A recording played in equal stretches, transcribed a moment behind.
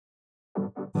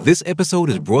This episode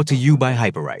is brought to you by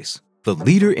Hyperice, the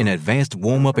leader in advanced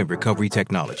warm-up and recovery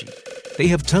technology. They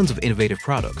have tons of innovative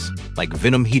products, like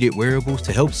Venom-heated wearables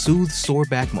to help soothe sore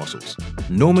back muscles,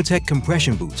 Normatec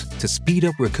compression boots to speed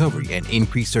up recovery and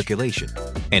increase circulation,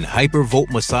 and Hypervolt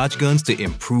massage guns to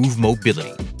improve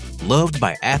mobility. Loved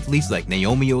by athletes like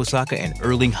Naomi Osaka and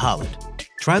Erling Haaland.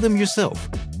 Try them yourself.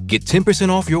 Get 10%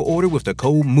 off your order with the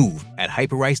code MOVE at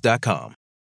Hyperice.com.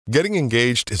 Getting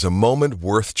engaged is a moment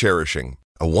worth cherishing.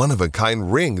 A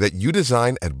one-of-a-kind ring that you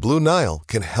design at Blue Nile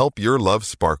can help your love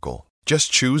sparkle.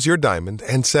 Just choose your diamond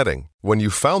and setting. When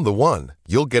you've found the one,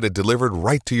 you'll get it delivered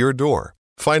right to your door.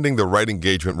 Finding the right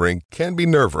engagement ring can be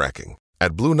nerve-wracking.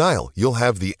 At Blue Nile, you'll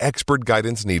have the expert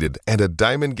guidance needed and a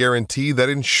diamond guarantee that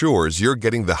ensures you're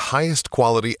getting the highest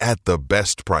quality at the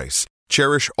best price.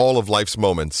 Cherish all of life's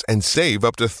moments and save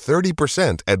up to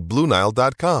 30% at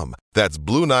BlueNile.com. That's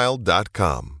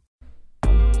BlueNile.com.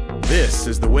 This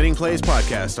is the Winning Plays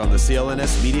Podcast on the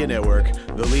CLNS Media Network,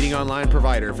 the leading online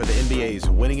provider for the NBA's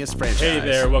winningest franchise. Hey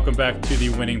there, welcome back to the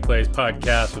Winning Plays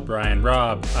Podcast with Brian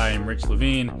Robb. I am Rich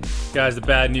Levine. Guys, the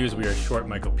bad news, we are short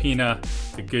Michael Pina.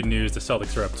 The good news, the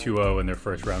Celtics are up 2-0 in their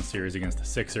first round series against the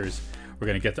Sixers. We're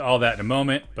going to get to all that in a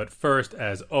moment, but first,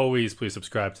 as always, please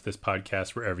subscribe to this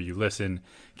podcast wherever you listen.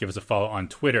 Give us a follow on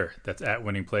Twitter, that's at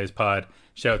Winning Plays Pod.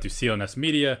 Shout out to CLNS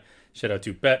Media. Shout out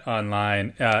to Bet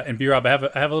Online. And B-Rob, I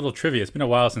have a little trivia. It's been a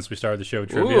while since we started the show with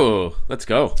trivia. Ooh, let's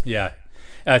go. Yeah.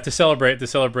 To celebrate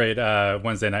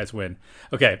Wednesday night's win.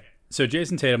 Okay, so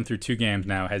Jason Tatum through 2 games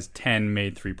now has 10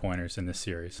 made three-pointers in this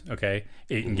series. Okay,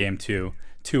 8 in game 2,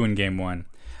 2 in game 1.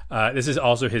 This is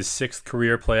also his 6th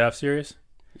career playoff series.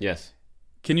 Yes.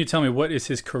 Can you tell me what is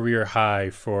his career high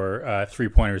for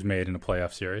three-pointers made in a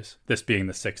playoff series? This being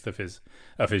the 6th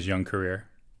of his young career.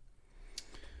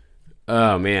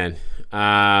 Oh man,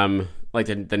 like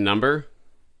the number?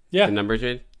 Yeah, the number,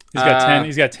 Jade. He's got 10.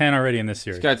 He's got 10 already in this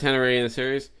series. He's got 10 already in the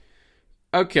series.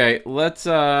 Okay, let's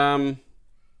say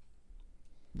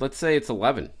it's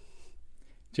 11.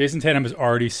 Jason Tatum has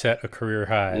already set a career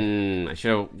high. I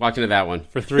should have walked into that one.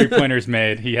 For three-pointers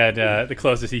made, he had the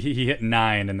closest. He hit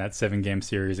 9 in that 7-game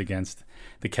series against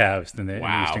the Cavs in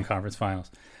the Eastern Conference Finals.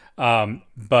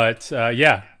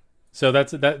 Yeah. So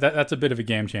that's a bit of a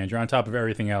game changer. On top of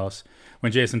everything else,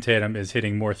 when Jason Tatum is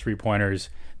hitting more three-pointers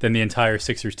than the entire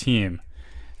Sixers team,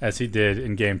 as he did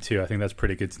in Game 2, I think that's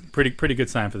pretty good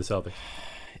sign for the Celtics.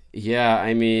 Yeah,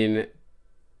 I mean,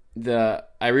 I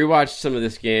rewatched some of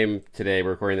this game today.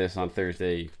 We're recording this on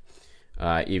Thursday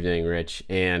evening, Rich,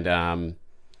 and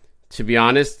to be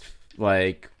honest,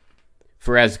 like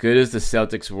for as good as the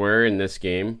Celtics were in this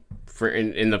game,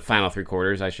 in the final 3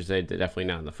 quarters, I should say, definitely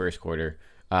not in the first quarter.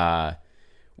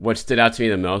 What stood out to me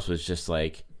the most was just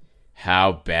like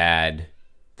how bad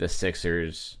the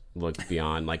Sixers looked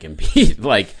beyond like Embiid.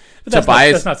 Like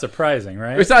Tobias, that's not surprising,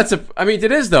 right? It's not. I mean,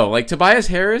 it is though. Like Tobias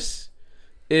Harris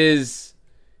is.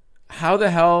 How the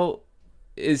hell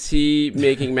is he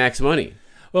making max money?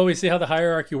 Well, we see how the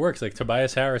hierarchy works. Like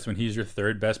Tobias Harris, when he's your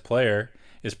 3rd best player,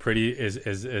 that's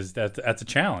a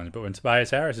challenge. But when Tobias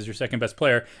Harris is your 2nd best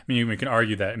player, I mean, we can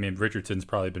argue that. I mean, Richardson's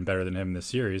probably been better than him in this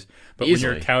series. But Easily.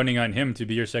 When you're counting on him to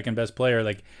be your 2nd best player,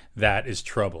 like that is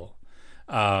trouble.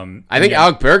 I think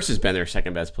Alec Burks has been their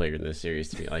 2nd best player in this series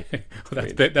to me. Like, well,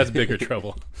 that's bigger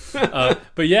trouble.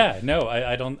 But yeah, no,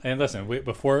 I don't. And listen,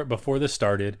 before this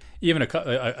started, even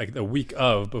a week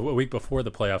before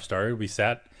the playoffs started, we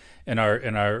sat in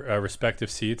our respective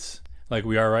seats like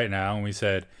we are right now, and we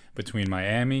said, between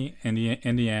Miami,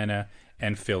 Indiana,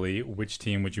 and Philly, which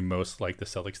team would you most like the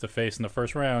Celtics to face in the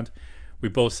first round? We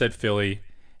both said Philly,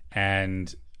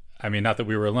 and I mean, not that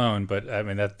we were alone, but I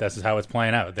mean that's how it's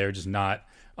playing out. They're just not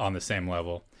on the same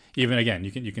level. Even again,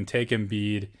 you can take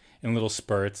Embiid in little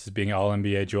spurts as being all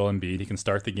NBA Joel Embiid. He can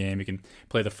start the game. He can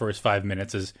play the first 5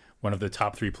 minutes as one of the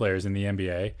top 3 players in the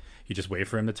NBA. You just wait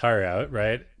for him to tire out,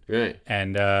 right? Right.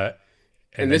 And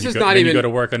this is not even you go to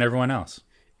work on everyone else.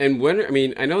 And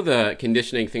I know the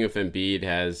conditioning thing with Embiid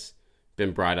has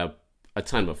been brought up a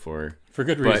ton before. For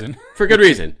good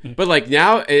reason. But like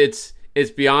now it's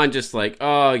beyond just like,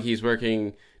 oh, he's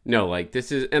working. No, like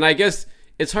this is, and I guess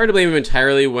it's hard to blame him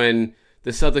entirely when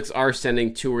the Celtics are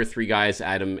sending 2 or 3 guys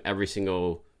at him every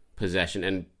single possession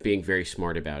and being very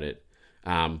smart about it.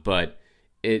 But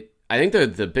I think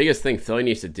the biggest thing Philly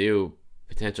needs to do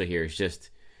potentially here is just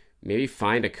maybe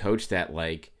find a coach that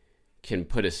like can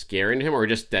put a scare in him, or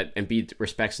just that Embiid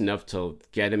respects enough to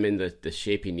get him in the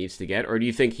shape he needs to get? Or do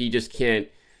you think he just can't,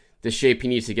 the shape he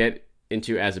needs to get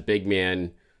into as a big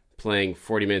man playing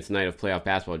 40 minutes a night of playoff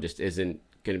basketball just isn't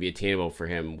going to be attainable for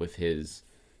him with his,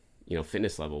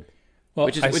 fitness level? well,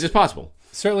 which is possible.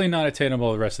 Certainly not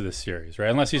attainable the rest of this series, right?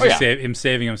 Unless he's him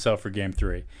saving himself for Game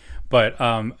 3. But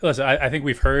listen, I think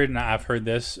we've heard, and I've heard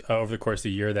this over the course of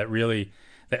the year, that really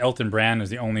that Elton Brand is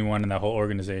the only one in the whole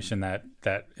organization that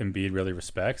Embiid really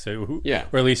respects, or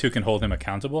at least who can hold him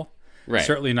accountable. Right.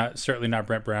 Certainly not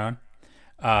Brent Brown.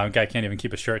 Guy can't even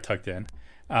keep his shirt tucked in.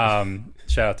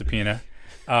 Shout out to Pina.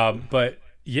 But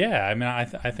yeah, I mean,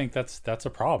 I think that's a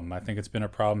problem. I think it's been a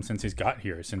problem since he's got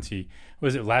here. Since he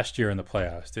was it last year in the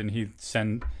playoffs? Didn't he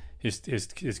send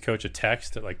his coach a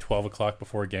text at like 12 o'clock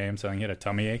before a game saying he had a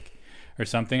tummy ache or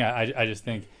something? I just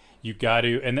think you got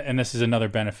to, and this is another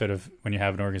benefit of when you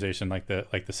have an organization like the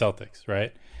Celtics,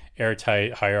 right?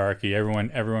 Airtight hierarchy.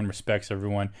 Everyone respects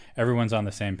everyone. Everyone's on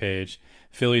the same page.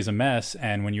 Philly's a mess,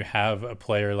 and when you have a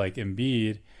player like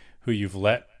Embiid, who you've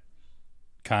let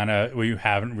where you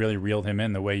haven't really reeled him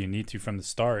in the way you need to from the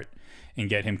start, and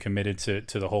get him committed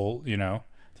to the whole,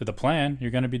 to the plan,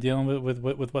 you're going to be dealing with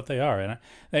what they are. And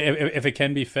if it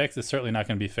can be fixed, it's certainly not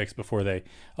going to be fixed before they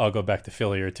all go back to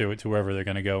Philly or to wherever they're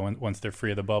going to go once they're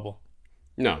free of the bubble.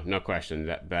 No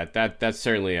question. That's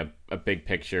certainly a big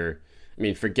picture. I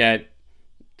mean, forget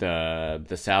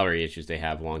the salary issues they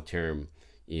have long term.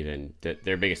 Even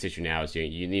their biggest issue now is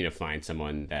you need to find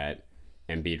someone that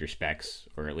Embiid respects,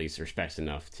 or at least respects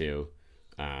enough to,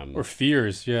 or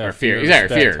fears, or fear,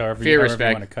 exactly, respect, fear, however respect.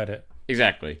 You want to cut it.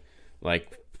 Exactly,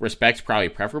 like respect's probably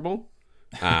preferable,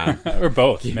 or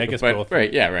both. Make us both.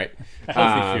 Right? Yeah, right. A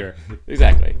healthy fear.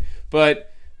 Exactly,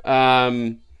 but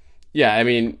yeah, I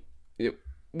mean.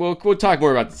 We'll talk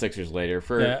more about the Sixers later.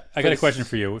 I got a question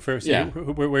for you. First,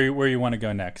 where you want to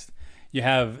go next? You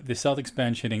have the Celtics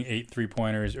bench hitting 8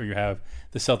 3-pointers, or you have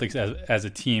the Celtics as a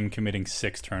team committing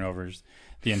 6 turnovers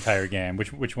the entire game.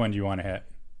 Which one do you want to hit?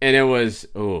 And it was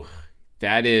I want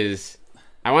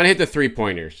to hit the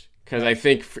 3-pointers because I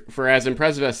think for as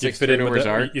impressive as 6 turnovers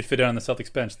are, you'd fit it on the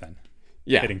Celtics bench then.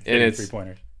 Yeah, hitting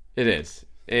 3-pointers. It is,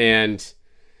 and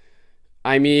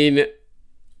I mean.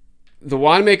 The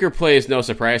Wanamaker play is no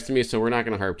surprise to me, so we're not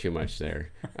going to harp too much there.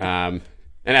 And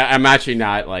I'm actually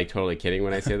not like totally kidding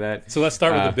when I say that. So let's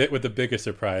start with the biggest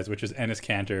surprise, which is Enes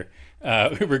Kanter.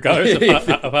 Regardless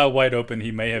of how wide open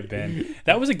he may have been,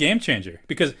 that was a game changer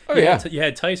because you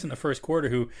had Tice in the first quarter,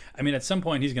 who, I mean, at some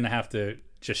point he's going to have to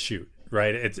just shoot.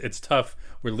 Right? It's tough.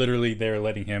 We're literally there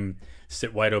letting him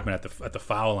sit wide open at the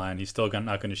foul line. He's still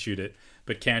not going to shoot it.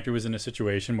 But Kanter was in a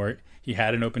situation where he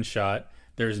had an open shot.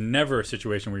 There's never a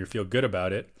situation where you feel good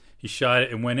about it. He shot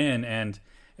it and went in, and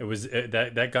it was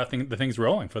that got the things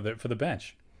rolling for the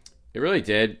bench. It really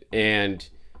did, and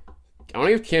I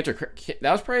want to give Kanter.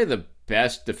 That was probably the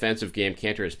best defensive game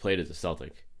Kanter has played as a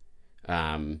Celtic.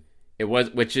 It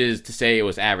was, which is to say, it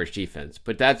was average defense,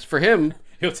 but that's for him.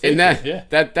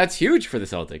 That's huge for the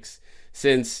Celtics,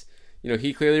 since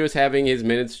he clearly was having his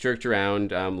minutes jerked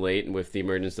around late, and with the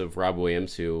emergence of Rob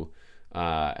Williams, who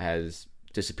has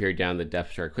disappeared down the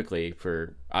depth chart quickly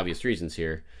for obvious reasons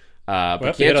here. But you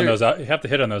have to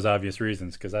hit on those obvious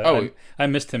reasons, because I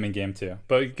missed him in game 2.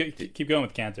 But keep going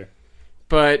with Kanter.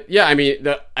 But yeah, I mean,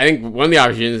 I think one of the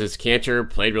obvious reasons is Kanter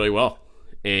played really well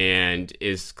and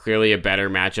is clearly a better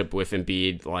matchup with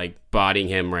Embiid, like bodying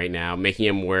him right now, making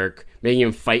him work, making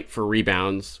him fight for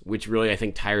rebounds, which really I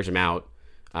think tires him out.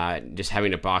 Just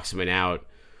having to box him out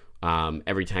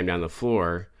every time down the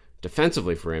floor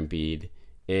defensively for Embiid.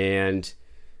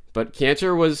 But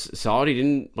Kanter was solid.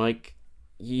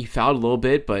 He fouled a little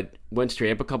bit, but went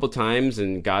straight up a couple times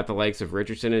and got the likes of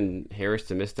Richardson and Harris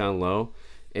to miss down low.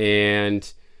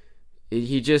 And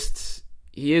he is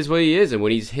what he is. And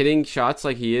when he's hitting shots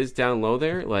like he is down low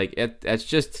there, like it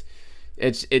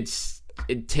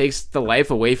takes the life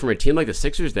away from a team like the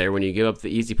Sixers there when you give up the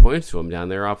easy points to him down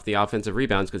there off the offensive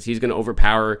rebounds, because he's going to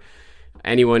overpower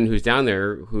anyone who's down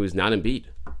there who's not Embiid.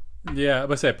 Yeah,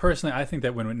 but personally, I think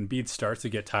that when Embiid starts to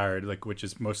get tired, which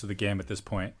is most of the game at this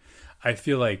point, I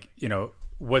feel like,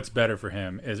 what's better for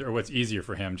him or what's easier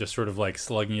for him, just sort of like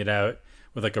slugging it out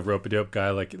with like a rope-a-dope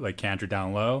guy like Kanter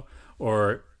down low,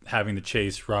 or having to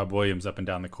chase Rob Williams up and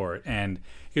down the court. And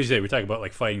because we talk about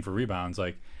like fighting for rebounds,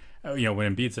 like,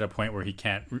 when Embiid's at a point where he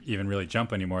can't even really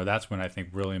jump anymore, that's when I think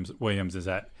Williams is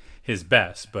at his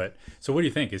best. But so what do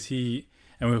you think? Is he?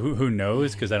 And who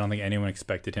knows? Because I don't think anyone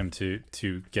expected him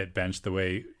to get benched the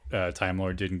way Time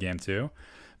Lord did in Game 2.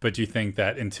 But do you think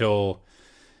that until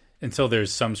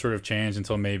there's some sort of change,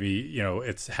 until maybe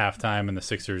it's halftime and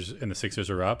the Sixers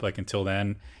are up, like until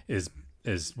then, is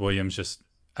Williams just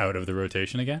out of the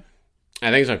rotation again?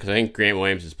 I think so, because I think Grant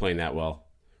Williams is playing that well.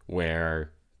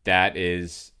 Where that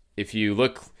is, if you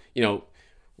look,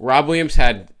 Rob Williams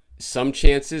had some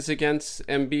chances against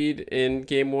Embiid in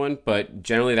Game 1, but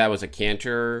generally that was a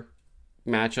Kanter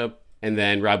matchup and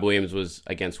then Rob Williams was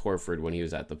against Horford when he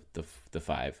was at the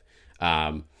 5.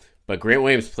 But Grant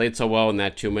Williams played so well in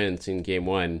that 2 minutes in game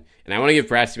 1, and I want to give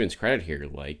Brad Stevens credit here.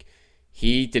 Like,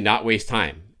 he did not waste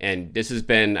time, and this has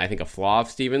been, I think, a flaw of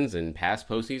Stevens in past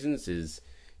postseasons is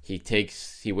he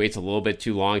waits a little bit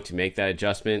too long to make that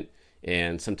adjustment,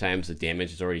 and sometimes the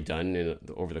damage is already done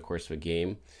over the course of a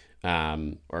game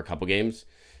or a couple games.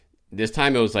 This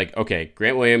time it was like, okay,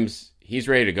 Grant Williams, he's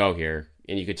ready to go here,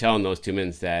 and you could tell in those 2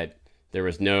 minutes that there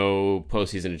was no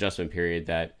postseason adjustment period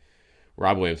that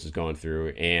Rob Williams was going through,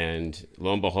 and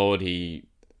lo and behold, he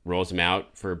rolls him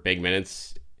out for big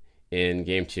minutes in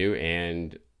game 2,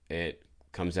 and it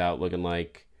comes out looking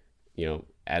like,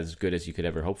 as good as you could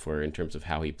ever hope for in terms of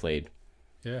how he played.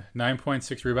 Yeah,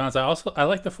 9.6 rebounds. I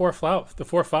like the four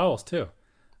fouls too.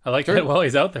 I like that while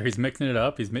he's out there, he's mixing it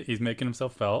up. He's making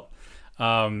himself felt.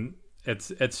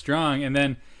 It's strong. And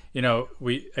then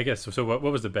I guess so. What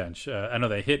was the bench? I know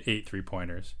they hit 8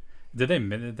 3-pointers. Did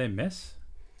they miss?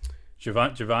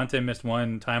 Javante missed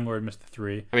 1. Time Lord missed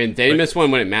 3. I mean, they missed 1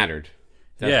 when it mattered.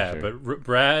 But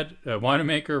Brad,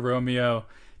 Wanamaker, Romeo,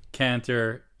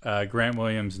 Cantor, Grant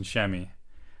Williams, and Shemi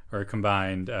are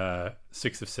combined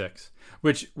 6 of 6.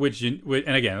 Which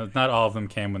and again, not all of them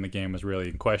came when the game was really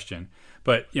in question.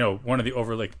 But one of the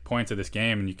overlooked points of this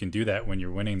game, and you can do that when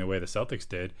you're winning the way the Celtics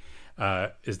did,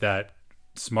 is that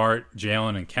Smart,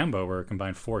 Jalen, and Kemba were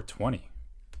combined 420.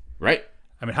 Right.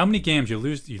 I mean, how many games you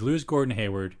lose Gordon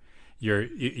Hayward,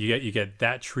 you get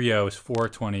that trio's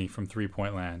 420 from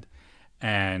 3-point land,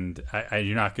 and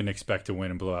you're not going to expect to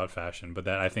win in blowout fashion. But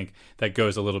I think that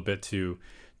goes a little bit to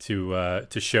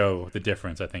show the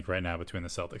difference, I think, right now between the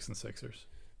Celtics and Sixers.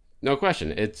 No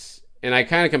question. And I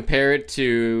kind of compare it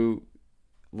to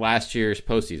last year's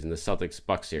postseason, the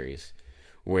Celtics-Bucks series,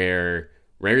 where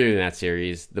regularly in that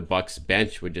series, the Bucks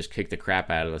bench would just kick the crap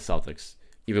out of the Celtics,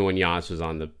 even when Giannis was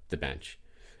on the bench.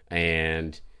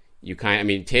 And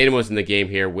Tatum was in the game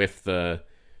here with the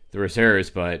reserves,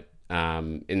 but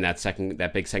in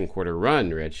that big second quarter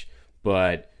run, Rich.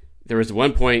 But there was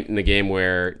one point in the game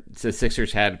where the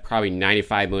Sixers had probably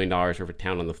 $95 million worth of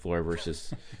talent on the floor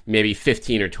versus maybe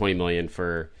 15 or 20 million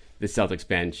for the Celtics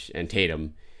bench and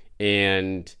Tatum.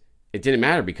 And it didn't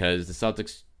matter because the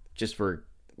Celtics just were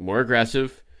more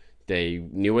aggressive. They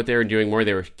knew what they were doing more.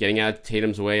 They were getting out of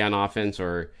Tatum's way on offense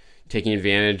or taking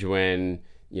advantage when,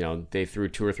 they threw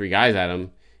 2 or 3 guys at him.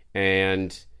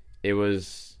 And it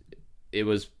was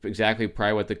exactly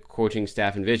probably what the coaching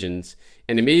staff envisions.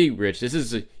 And to me, Rich, this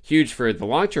is huge for the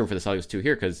long term for the Celtics too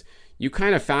here, because you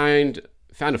kind of found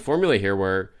a formula here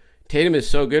where Tatum is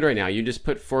so good right now. You just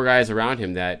put 4 guys around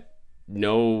him that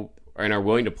know and are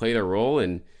willing to play their role,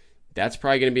 and that's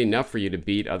probably going to be enough for you to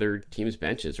beat other teams'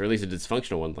 benches, or at least a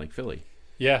dysfunctional one like Philly.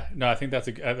 Yeah, no, I think that's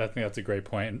a great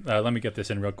point. Let me get this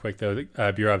in real quick though.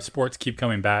 Bureau of Sports keep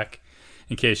coming back,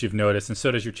 in case you've noticed, and so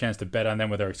does your chance to bet on them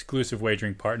with our exclusive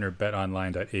wagering partner,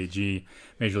 betonline.ag.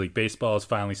 Major League Baseball has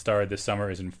finally started. This summer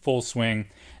is in full swing.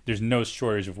 There's no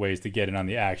shortage of ways to get in on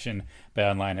the action.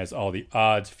 BetOnline has all the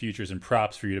odds, futures, and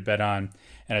props for you to bet on.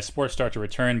 And as sports start to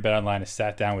return, BetOnline has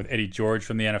sat down with Eddie George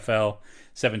from the NFL,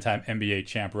 7-time NBA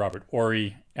champ Robert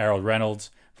Horry, Errol Reynolds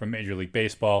from Major League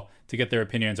Baseball to get their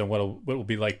opinions on what it will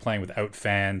be like playing without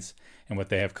fans and what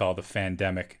they have called the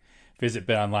fandemic. Visit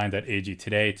betonline.ag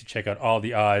today to check out all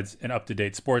the odds and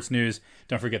up-to-date sports news.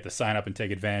 Don't forget to sign up and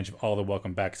take advantage of all the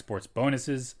welcome back sports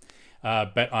bonuses.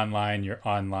 BetOnline, your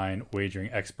online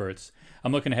wagering experts.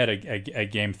 I'm looking ahead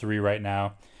at Game 3 right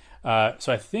now.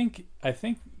 So I think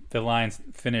the lines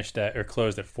finished at or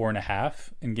closed at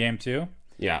 4.5 in Game 2.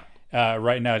 Yeah.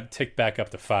 Right now it ticked back up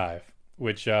to 5,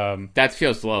 which that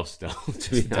feels low still.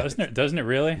 To be doesn't it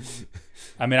really?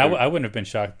 I mean, I wouldn't have been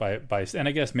shocked by, and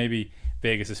I guess maybe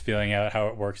Vegas is feeling out how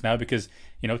it works now because,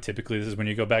 typically this is when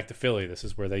you go back to Philly. This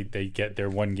is where they get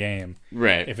their one game,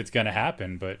 right? If it's going to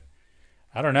happen, but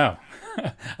I don't know.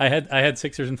 I had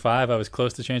Sixers in 5. I was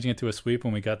close to changing it to a sweep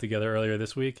when we got together earlier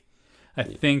this week. I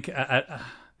think I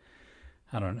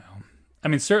don't know. I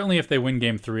mean, certainly if they win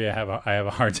Game 3, I have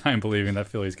a hard time believing that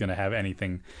Philly's going to have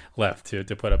anything left to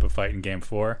put up a fight in Game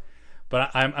 4. But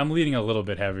I'm leaning a little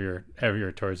bit heavier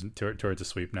towards a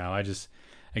sweep now. I just,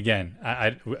 again,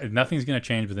 nothing's going to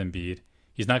change with Embiid.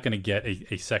 He's not going to get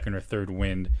a second or third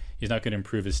wind. He's not going to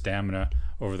improve his stamina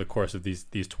over the course of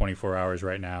these 24 hours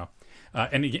right now.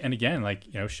 And again, like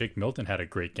Shake Milton had a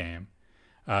great game.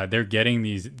 They're getting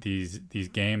these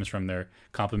games from their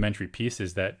complementary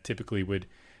pieces that typically would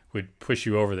push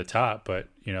you over the top, but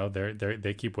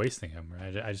they keep wasting him.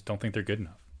 Right? I just don't think they're good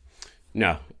enough.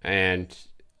 No, and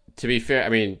to be fair, I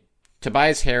mean,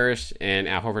 Tobias Harris and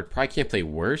Al Horford probably can't play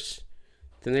worse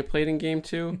than they played in Game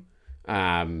 2.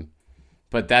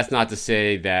 but that's not to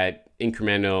say that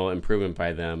incremental improvement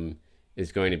by them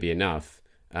is going to be enough.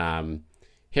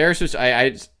 Harris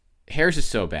is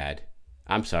so bad.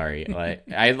 I'm sorry.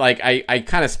 I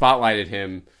kind of spotlighted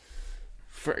him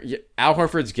for Al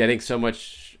Horford's getting so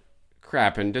much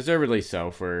crap, and deservedly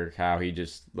so, for how he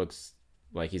just looks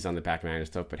like he's on the back nine and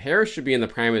stuff. But Harris should be in the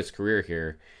prime of his career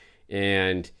here,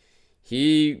 and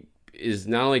he is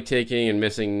not only taking and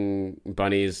missing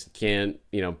bunnies, can't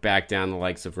back down the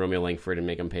likes of Romeo Langford and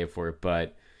make him pay for it,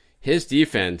 but his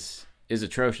defense is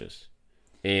atrocious,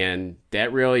 and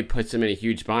that really puts him in a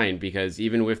huge bind, because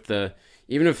even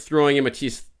if throwing him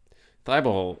Matisse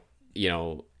Thybulle,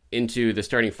 into the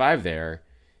starting five there,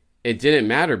 it didn't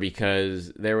matter,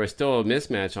 because there was still a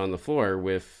mismatch on the floor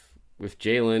with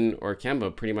Jalen or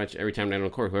Kemba pretty much every time down on the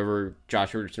court, whoever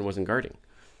Josh Richardson wasn't guarding.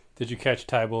 Did you catch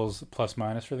Tybulle's plus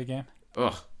minus for the game?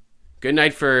 Ugh. Good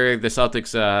night for the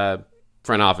Celtics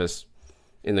front office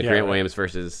in the Grant Williams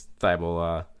versus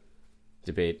Thybulle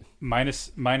debate. Minus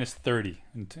 30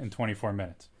 in 24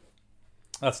 minutes.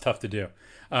 That's tough to do.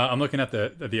 I'm looking at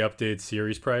the updated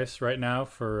series price right now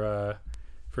for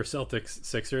Celtics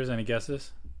Sixers. Any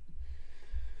guesses?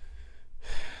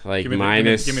 Like give me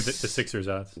the Sixers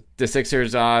odds. The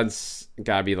Sixers odds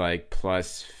gotta be like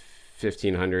plus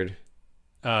 1,500.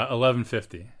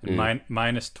 1150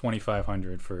 minus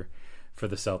 2,500 for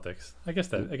the Celtics. I guess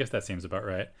that seems about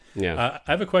right. Yeah.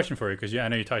 I have a question for you, because I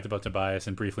know you talked about Tobias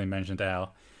and briefly mentioned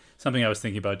Al. Something I was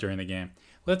thinking about during the game.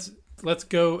 Let's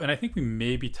go, and I think we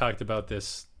maybe talked about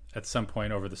this at some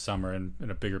point over the summer in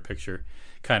a bigger picture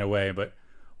kind of way. But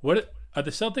what are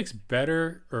the Celtics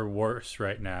better or worse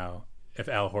right now if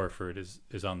Al Horford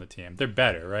is on the team? They're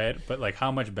better, right? But like,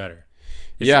 how much better?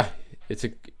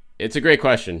 It's a great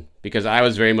question, because I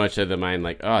was very much of the mind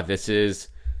like, oh, this is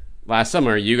last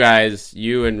summer. You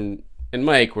and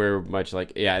Mike were much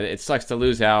like, yeah, it sucks to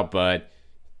lose Al, but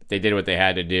they did what they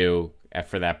had to do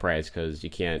for that price, because you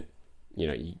can't, you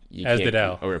As can't did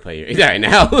Al. overplay you. Yeah, and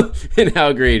Al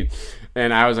agreed.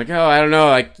 And I was like, oh, I don't know,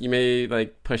 like you may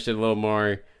like push it a little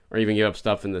more, or even give up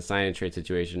stuff in the sign and trade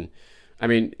situation. I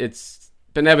mean, it's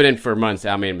been evident for months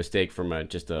Al made a mistake from how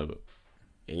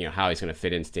he's going to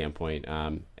fit in standpoint,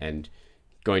 and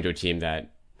going to a team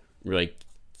that really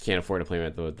can't afford to play him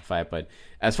at the five. But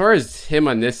as far as him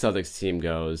on this Celtics team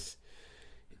goes,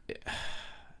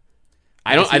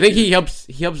 I think he helps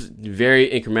very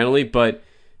incrementally, but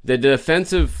the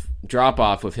defensive drop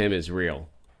off with him is real,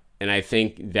 and I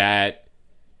think that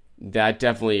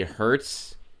definitely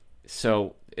hurts.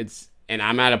 So and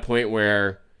I'm at a point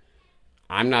where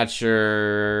I'm not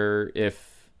sure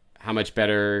how much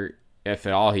better, if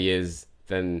at all, he is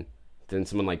than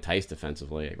someone like Tice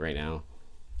defensively right now.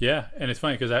 Yeah, and it's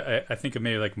funny because I think of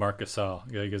maybe like Marc Gasol,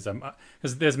 because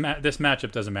this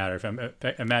matchup doesn't matter. If I'm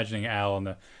imagining Al on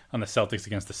the Celtics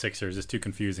against the Sixers is too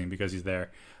confusing because he's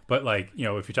there. But like, if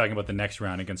you're talking about the next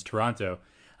round against Toronto,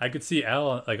 I could see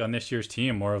Al like on this year's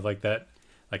team more of like that,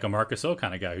 like a Marc Gasol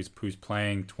kind of guy who's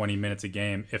playing 20 minutes a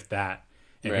game, if that,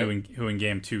 and right. who in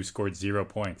game 2 scored 0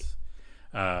 points,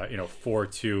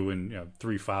 4-2 and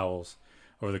 3 fouls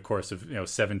over the course of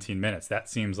 17 minutes. That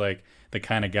seems like the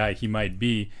kind of guy he might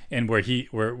be, and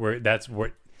where that's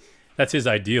his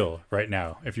ideal right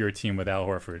now. If you're a team with Al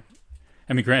Horford,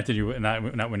 I mean, granted, you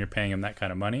not when you're paying him that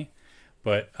kind of money,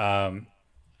 but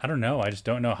I don't know. I just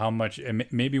don't know how much.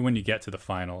 Maybe when you get to the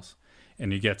finals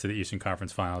and you get to the Eastern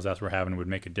Conference Finals, that's where having would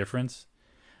make a difference.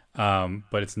 But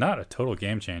it's not a total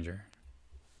game changer.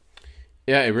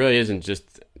 Yeah, it really isn't,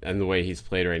 just in the way he's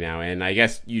played right now. And I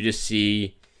guess you just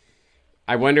see.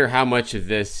 I wonder how much of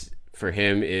this for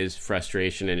him is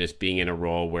frustration and just being in a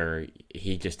role where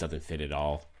he just doesn't fit at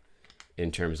all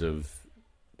in terms of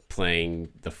playing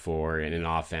the 4 in an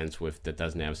offense that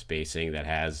doesn't have spacing, that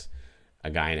has a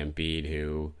guy in Embiid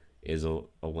who is a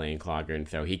lane clogger, and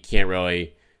so he can't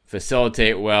really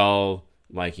facilitate well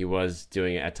like he was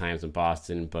doing it at times in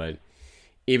Boston. But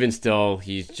even still,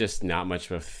 he's just not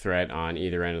much of a threat on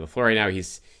either end of the floor right now.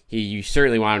 You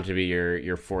certainly want him to be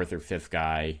your 4th or 5th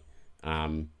guy.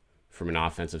 From an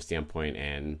offensive standpoint,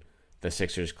 and the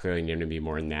Sixers clearly need him to be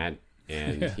more than that,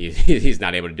 and he's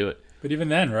not able to do it. But even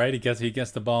then, right, he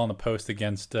gets the ball in the post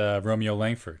against Romeo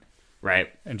Langford, right,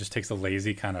 and just takes a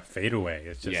lazy kind of fadeaway.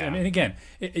 It's just, yeah. I mean, again,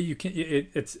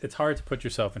 it's hard to put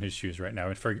yourself in his shoes right now,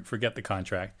 and forget the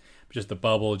contract, but just the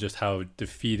bubble, just how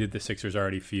defeated the Sixers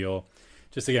already feel.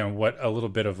 Just again, what a little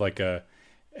bit of like a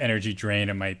energy drain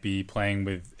it might be playing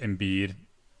with Embiid,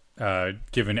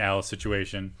 given Al's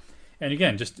situation. And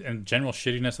again, just in general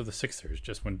shittiness of the Sixers,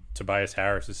 just when Tobias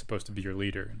Harris is supposed to be your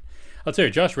leader. And I'll tell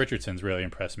you, Josh Richardson's really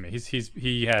impressed me.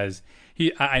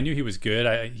 I knew he was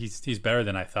good. He's better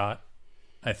than I thought.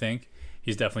 I think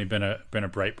he's definitely been a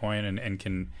bright point and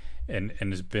can and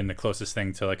has been the closest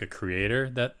thing to like a creator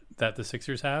that the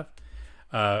Sixers have.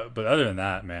 But other than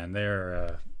that, man,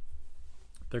 they're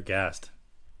gassed.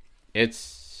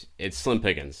 It's slim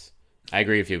pickings. I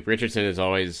agree with you. Richardson has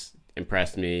always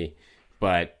impressed me,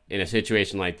 but in a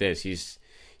situation like this,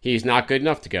 he's not good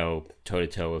enough to go toe to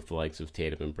toe with the likes of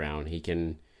Tatum and Brown. He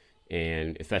can,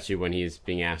 and especially when he's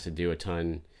being asked to do a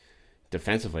ton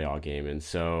defensively all game, and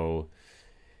so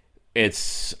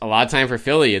it's a lot of time for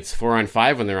Philly. It's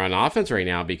 4-on-5 when they're on offense right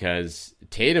now because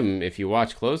Tatum, if you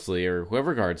watch closely, or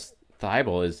whoever guards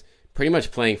Thibault, is pretty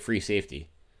much playing free safety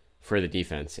for the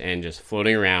defense and just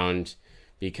floating around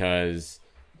because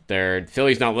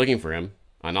Philly's not looking for him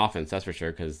on offense, that's for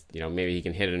sure, because maybe he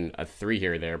can hit a three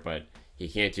here or there, but he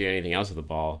can't do anything else with the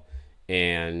ball,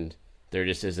 and there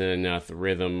just isn't enough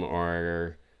rhythm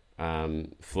or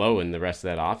flow in the rest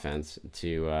of that offense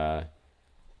to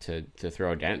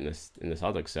throw a dent in the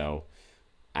Celtics. So,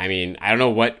 I mean, I don't know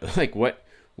what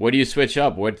do you switch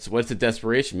up? What's the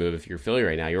desperation move if you're Philly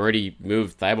right now? You already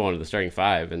moved Thibault into the starting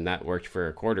five, and that worked for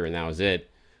a quarter, and that was it.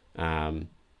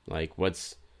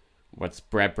 What's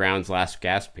Brett Brown's last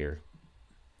gasp here?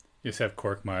 You just have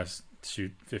Korkmaz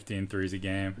shoot 15 threes a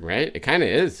game. Right? It kind of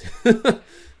is.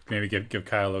 Maybe give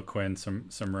Kyle O'Quinn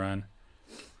some run.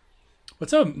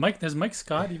 What's up, Mike? Has Mike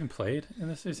Scott even played in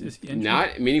this? Is he injured?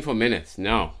 Not meaningful minutes,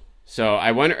 no. So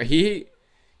I wonder,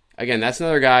 again, that's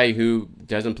another guy who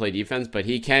doesn't play defense, but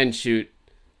he can shoot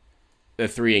the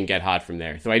three and get hot from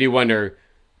there. So I do wonder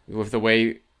with the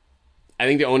way, I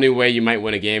think the only way you might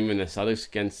win a game in the Celtics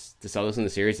against the Celtics in the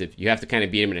series, if you have to kind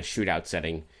of beat them in a shootout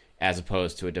setting as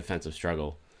opposed to a defensive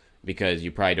struggle, because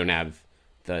you probably don't have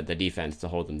the defense to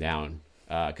hold them down,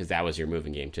 because that was your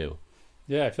moving game too.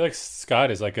 Yeah, I feel like Scott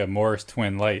is like a Morris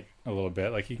twin light a little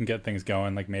bit. Like he can get things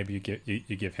going. Like maybe you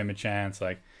give him a chance.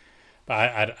 Like,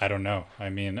 but I don't know. I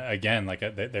mean, again, like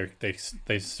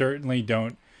they certainly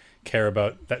don't care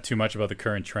about that too much about the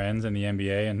current trends in the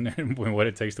NBA and what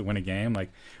it takes to win a game.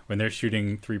 Like when they're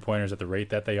shooting 3-pointers at the rate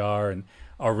that they are, and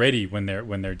already when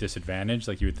they're disadvantaged,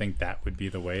 like you would think that would be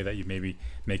the way that you maybe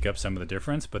make up some of the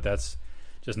difference. But that's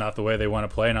just not the way they want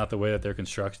to play, not the way that they're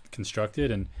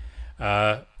constructed. And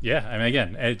yeah, I mean,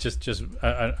 again, it's just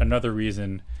another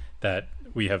reason that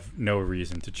we have no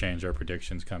reason to change our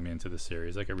predictions coming into the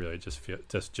series. Like it really just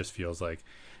feels like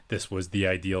this was the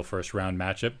ideal first round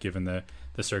matchup given the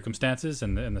circumstances,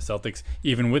 and the Celtics,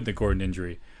 even with the Gordon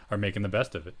injury, are making the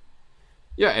best of it.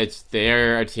 Yeah,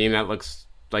 they're a team that looks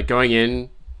like going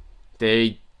in,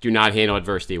 they do not handle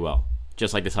adversity well,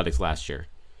 just like the Celtics last year.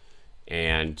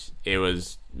 And it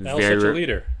was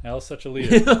Al's such a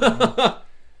leader.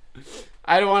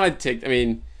 I don't want to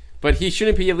take, but he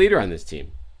shouldn't be a leader on this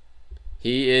team.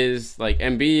 He is like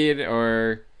Embiid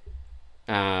or,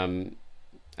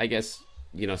 I guess,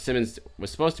 Simmons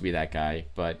was supposed to be that guy,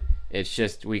 but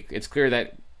it's clear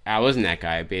that Al wasn't that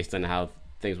guy based on how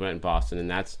things went in Boston, and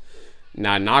that's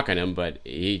not a knock on him, but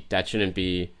that shouldn't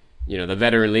be, the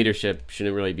veteran leadership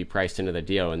shouldn't really be priced into the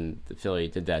deal, and the Philly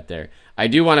did that there. I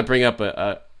do want to bring up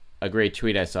a great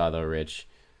tweet I saw though, Rich,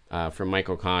 from Mike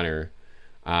O'Connor.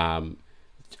 I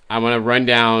want to run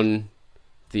down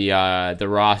the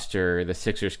roster the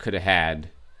Sixers could have had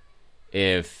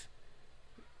if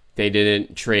they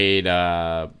didn't trade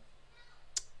Mikal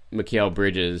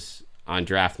Bridges on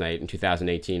draft night in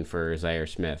 2018 for Zaire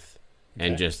Smith,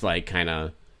 and just like kind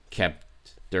of kept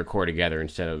their core together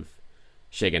instead of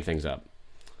shaking things up.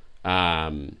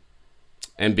 Embiid,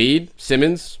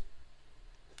 Simmons,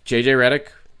 JJ Redick,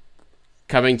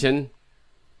 Covington,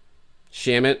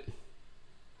 Shamet,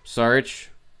 Saric,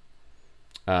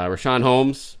 Rashawn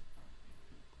Holmes,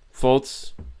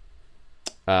 Fultz,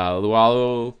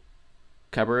 Lualo,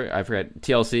 Cabaret, I forgot,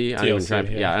 TLC. I don't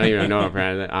even know how to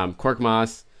pronounce it.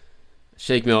 Korkmaz,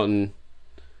 Shake Milton,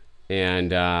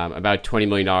 and about $20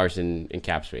 million in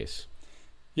cap space.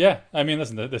 Yeah, I mean,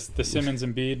 listen, the Simmons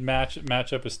and Embiid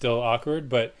matchup is still awkward,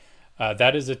 but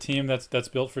that is a team that's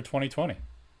built for 2020.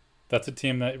 That's a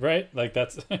team that, right? Like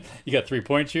that's you got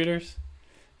 3-point shooters,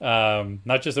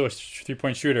 not just those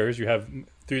 3-point shooters. You have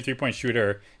three-point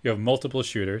shooter. You have multiple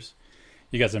shooters.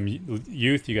 You got some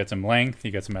youth. You got some length.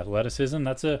 You got some athleticism.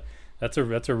 That's a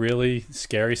really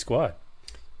scary squad.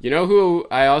 You know who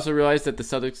I also realized that the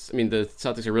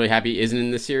Celtics are really happy isn't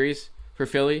in this series for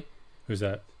Philly? Who's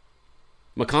that?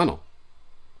 McConnell.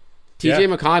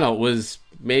 TJ McConnell was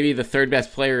maybe the third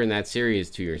best player in that series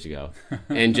 2 years ago,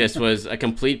 and just was a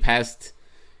complete pest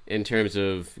in terms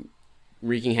of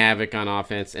wreaking havoc on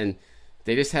offense. And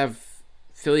they just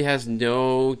Philly has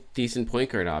no decent point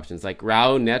guard options. Like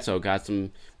Raul Neto got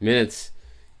some minutes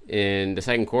in the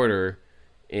second quarter,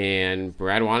 and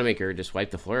Brad Wanamaker just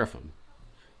wiped the floor off him.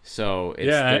 So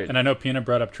it's and I know Pina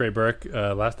brought up Trey Burke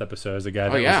last episode as a guy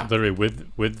that was literally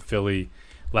with Philly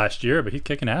last year, but he's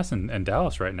kicking ass in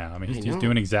Dallas right now. I mean, he's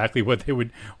doing exactly what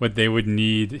they would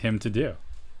need him to do.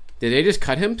 Did they just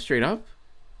cut him straight up?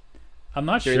 I'm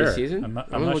not during sure. The season? I'm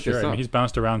not sure. I mean, he's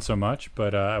bounced around so much,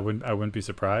 but I wouldn't be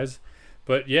surprised.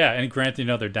 But yeah, and granted,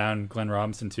 they're down Glenn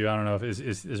Robinson too. I don't know if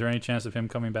is there any chance of him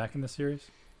coming back in this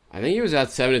series? I think he was out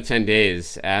 7 to 10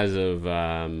 days as of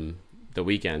the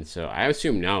weekend, so I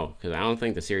assume no, because I don't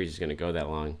think the series is going to go that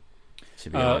long. To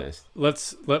be honest,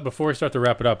 before we start to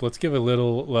wrap it up, let's give a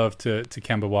little love to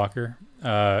Kemba Walker.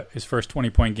 His first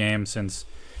 20-point game since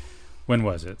when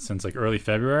was it? Since like early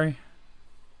February.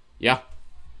 Yeah.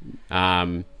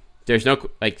 There's no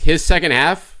his second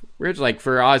half, Rich. Like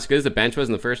for as good as the bench was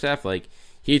in the first half, like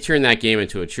he turned that game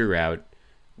into a true rout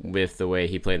with the way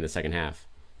he played in the second half.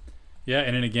 Yeah,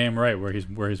 and in a game where he's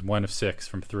 1 of 6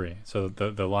 from 3, so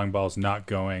the long ball's not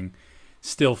going,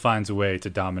 still finds a way to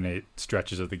dominate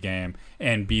stretches of the game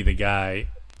and be the guy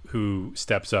who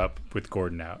steps up with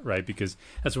Gordon out, right? Because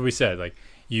that's what we said. Like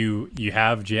you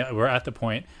have we're at the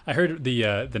point. I heard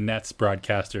the Nets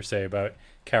broadcaster say about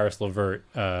Karis LeVert.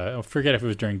 I forget if it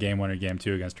was during Game 1 or Game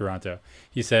 2 against Toronto.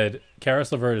 He said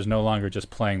Karis LeVert is no longer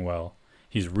just playing well.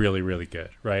 He's really, really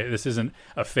good, right? This isn't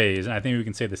a phase, and I think we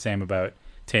can say the same about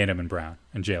Tatum and Brown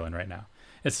and Jalen right now.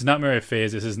 It's not merely a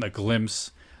phase. This isn't a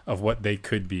glimpse of what they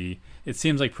could be. It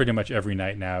seems like pretty much every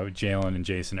night now, Jalen and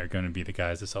Jason are going to be the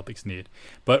guys the Celtics need.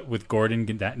 But with Gordon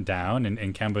down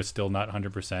and Kemba still not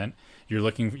 100%,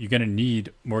 you're going to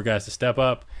need more guys to step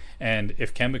up. And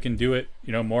if Kemba can do it,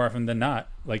 more often than not,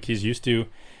 like he's used to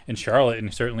in Charlotte,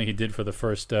 and certainly he did for the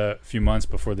first few months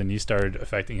before the knee started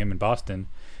affecting him in Boston,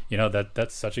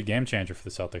 that's such a game changer for the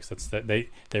Celtics.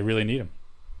 They really need him.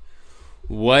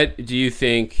 What do you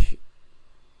think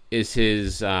is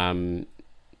his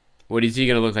what is he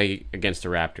going to look like against the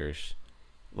Raptors?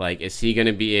 Like, is he going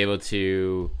to be able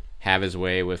to have his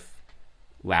way with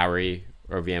Lowry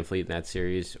or VanVleet in that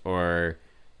series? Or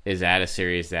is that a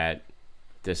series that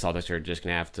the Celtics are just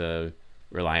going to have to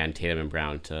rely on Tatum and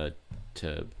Brown to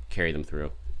carry them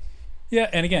through? Yeah,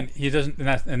 and again, he doesn't.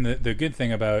 And the good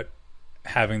thing about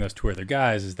having those two other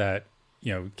guys is that,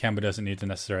 Kemba doesn't need to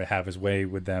necessarily have his way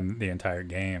with them the entire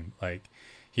game. Like,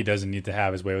 he doesn't need to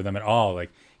have his way with them at all. Like,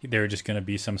 there are just going to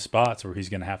be some spots where he's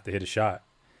going to have to hit a shot,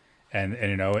 and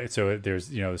so there's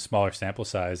the smaller sample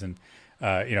size, and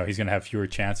he's going to have fewer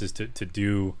chances to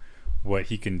do what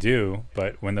he can do.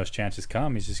 But when those chances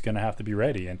come, he's just going to have to be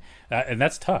ready, and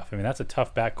that's tough. I mean, that's a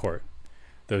tough backcourt,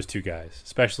 those two guys,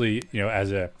 especially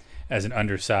as an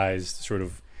undersized sort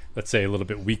of, let's say, a little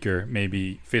bit weaker,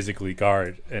 maybe physically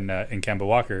guard in Kemba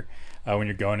Walker, when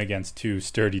you're going against two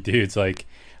sturdy dudes like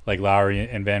Lowry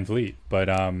and VanVleet. But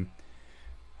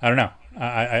I don't know.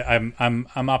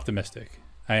 I'm optimistic.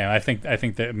 I am. I think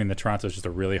that the Toronto's just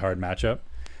a really hard matchup.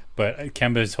 But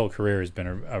Kemba's whole career has been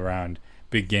around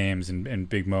big games and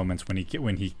big moments when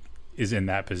he is in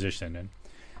that position. And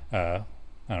I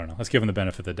don't know. Let's give him the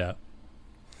benefit of the doubt.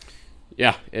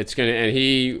 Yeah, it's gonna, and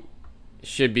he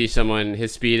should be someone.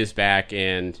 His speed is back,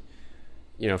 and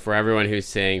for everyone who's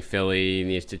saying Philly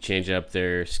needs to change up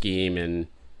their scheme and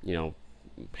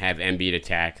have Embiid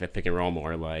attack the pick and roll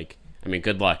more,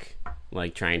 good luck,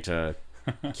 trying to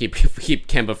keep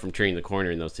Kemba from turning the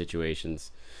corner in those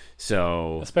situations.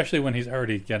 So especially when he's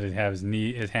already got to have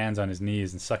his hands on his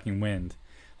knees and sucking wind,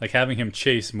 having him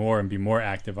chase more and be more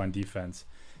active on defense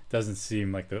doesn't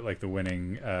seem like the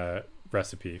winning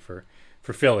recipe for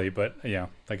Philly. But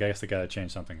I guess they got to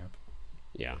change something up.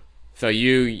 Yeah. So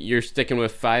you're sticking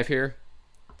with 5 here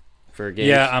for games?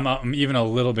 Yeah, I'm even a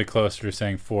little bit closer to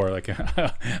saying 4.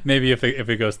 Maybe if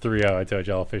it goes 3-0, I told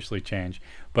you I'll officially change.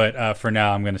 But for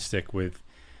now, I'm going to stick with.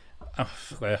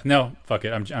 No, fuck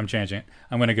it. I'm changing it.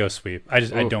 I'm going to go sweep. I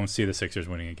don't see the Sixers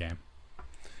winning a game.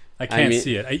 I can't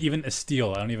see it. Even a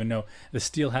steal. I don't even know. The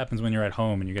steal happens when you're at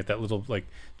home and you get that little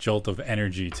jolt of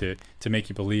energy to make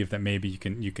you believe that maybe you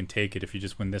can take it if you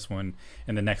just win this one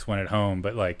and the next one at home.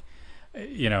 But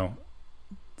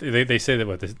they say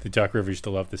that the Doc Rivers used to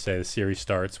love to say, the series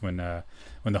starts when the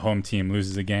home team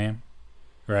loses a game,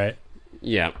 right?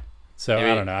 Yeah. So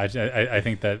I don't know. I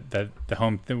think that the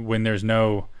home when there's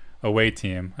no away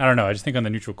team, I don't know. I just think on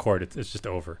the neutral court it's just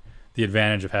over. The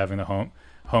advantage of having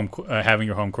having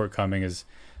your home court coming is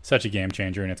such a game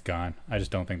changer, and it's gone. I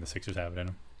just don't think the Sixers have it in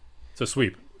them. So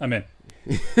sweep. I'm in.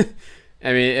 It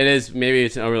is, maybe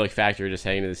it's an overlooked factor just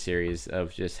heading to the series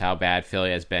of just how bad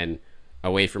Philly has been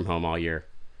away from home all year.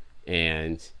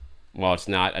 And while it's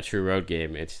not a true road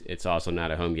game, it's also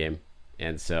not a home game.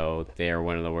 And so they are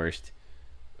one of the worst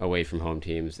away from home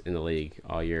teams in the league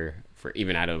all year, for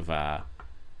even out of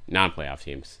non-playoff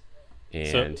teams.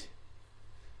 And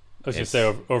I was gonna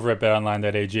say over at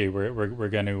betonline.ag, we're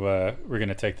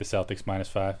gonna take the Celtics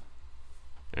 -5.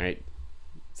 All right.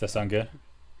 Does that sound good?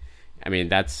 I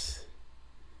mean,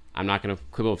 I'm not gonna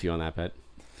quibble with you on that bet.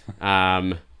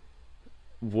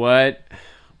 What?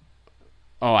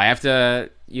 Oh,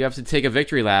 you have to take a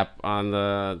victory lap on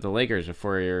the Lakers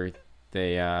before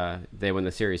they win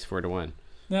the series 4-1.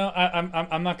 No,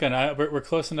 I'm not gonna. We're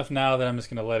close enough now that I'm just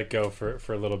gonna let it go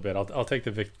for a little bit. I'll take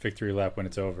the victory lap when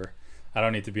it's over. I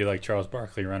don't need to be like Charles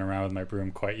Barkley running around with my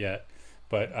broom quite yet.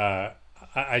 But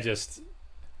I just,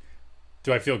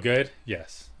 do I feel good?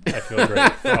 Yes, I feel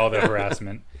great for all the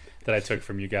harassment that I took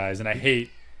from you guys, and I hate.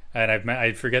 And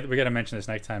I forget, we got to mention this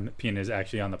next time Pina is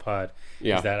actually on the pod.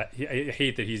 Yeah. Is that I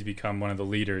hate that he's become one of the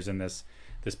leaders in this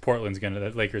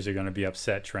the Lakers are gonna be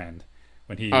upset trend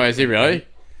when he. Oh, is he really?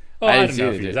 Oh, I don't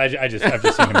know if he is. I've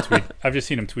just seen him tweet. I've just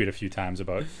seen him tweet a few times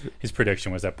about his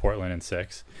prediction was that Portland in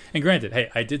 6. And granted, hey,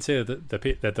 I did say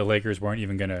that the Lakers weren't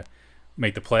even gonna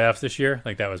make the playoffs this year.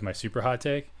 Like, that was my super hot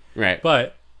take. Right.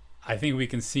 But I think we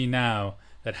can see now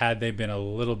that had they been a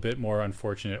little bit more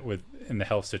unfortunate in the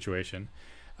health situation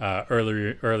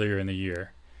earlier in the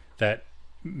year, that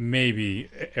maybe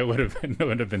it would have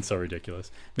been so ridiculous.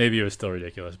 Maybe it was still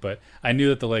ridiculous, but I knew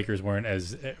that the Lakers weren't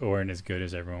as good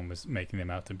as everyone was making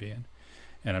them out to be, and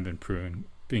I've been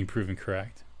being proven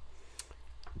correct.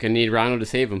 Gonna need Ronald to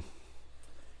save him.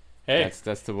 Hey,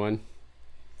 that's the one.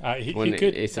 He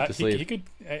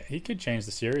could change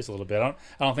the series a little bit. I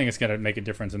don't think it's gonna make a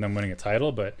difference in them winning a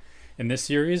title, but in this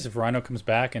series, if Rondo comes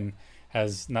back and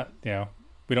has not,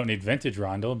 we don't need vintage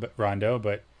Rondo,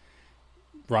 but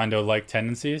Rondo-like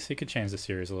tendencies, he could change the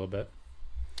series a little bit.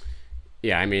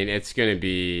 Yeah, I mean, it's going to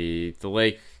be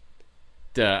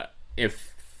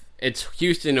if it's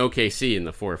Houston OKC in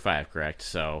the 4 or 5, correct?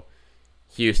 So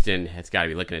Houston has got to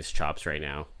be looking at its chops right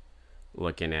now,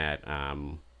 looking at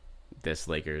this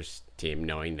Lakers team,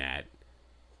 knowing that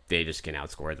they just can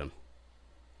outscore them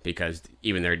because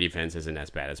even their defense isn't as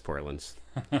bad as Portland's,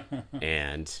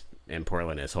 and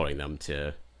Portland is holding them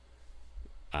to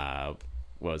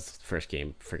was first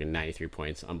game freaking 93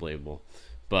 points, unbelievable.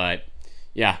 But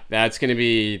yeah, that's going to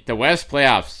be the West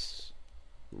playoffs.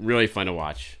 Really fun to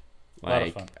watch. A lot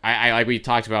of fun. I like we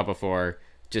talked about before,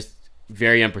 just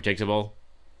very unpredictable.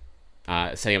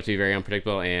 Setting up to be very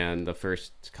unpredictable, and the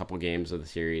first couple games of the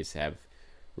series have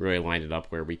really lined it up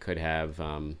where we could have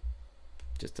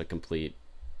just a complete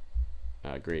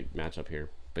great matchup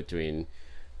here between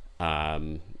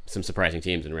some surprising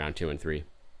teams in round 2 and 3.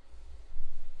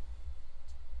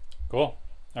 Cool.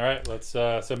 All right, let's.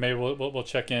 So maybe we'll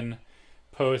check in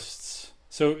posts.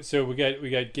 So we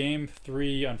got game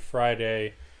 3 on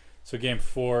Friday. So game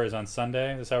 4 is on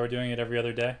Sunday. That's how we're doing it every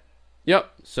other day.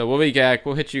 Yep. So we'll be back.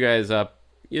 We'll hit you guys up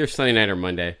either Sunday night or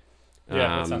Monday.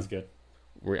 Yeah, that sounds good.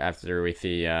 We're after with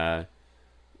the,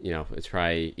 it's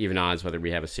probably even odds whether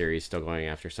we have a series still going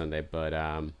after Sunday. But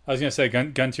I was gonna say,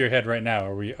 gun to your head right now.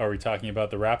 Are we talking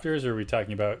about the Raptors, or are we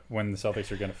talking about when the Celtics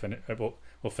are gonna finish?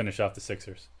 We'll finish off the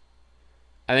Sixers.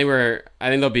 I think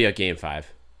there'll be a game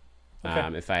 5.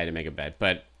 Okay. If I had to make a bet,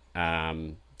 but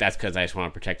that's because I just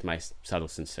want to protect my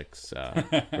Celtics in 6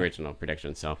 original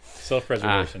prediction. So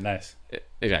self-preservation, nice.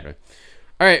 Exactly.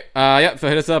 All right. So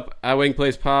hit us up at Wing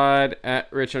Plays Pod,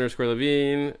 at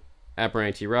Rich_Levine, at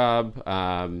Brian T. Rob.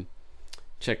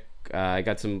 Check. I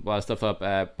got a lot of stuff up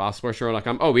at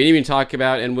BossSportsJournal.com. Oh, we didn't even talk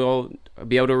about, and we'll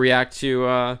be able to react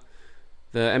to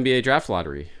the NBA draft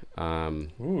lottery.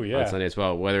 Ooh, yeah. On Sunday as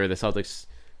well. Whether the Celtics,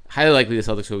 highly likely the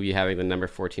Celtics will be having the number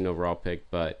 14 overall pick,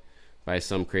 but by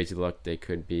some crazy luck, they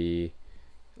could be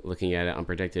looking at an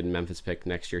unpredicted Memphis pick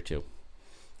next year too.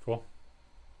 Cool.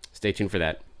 Stay tuned for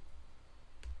that.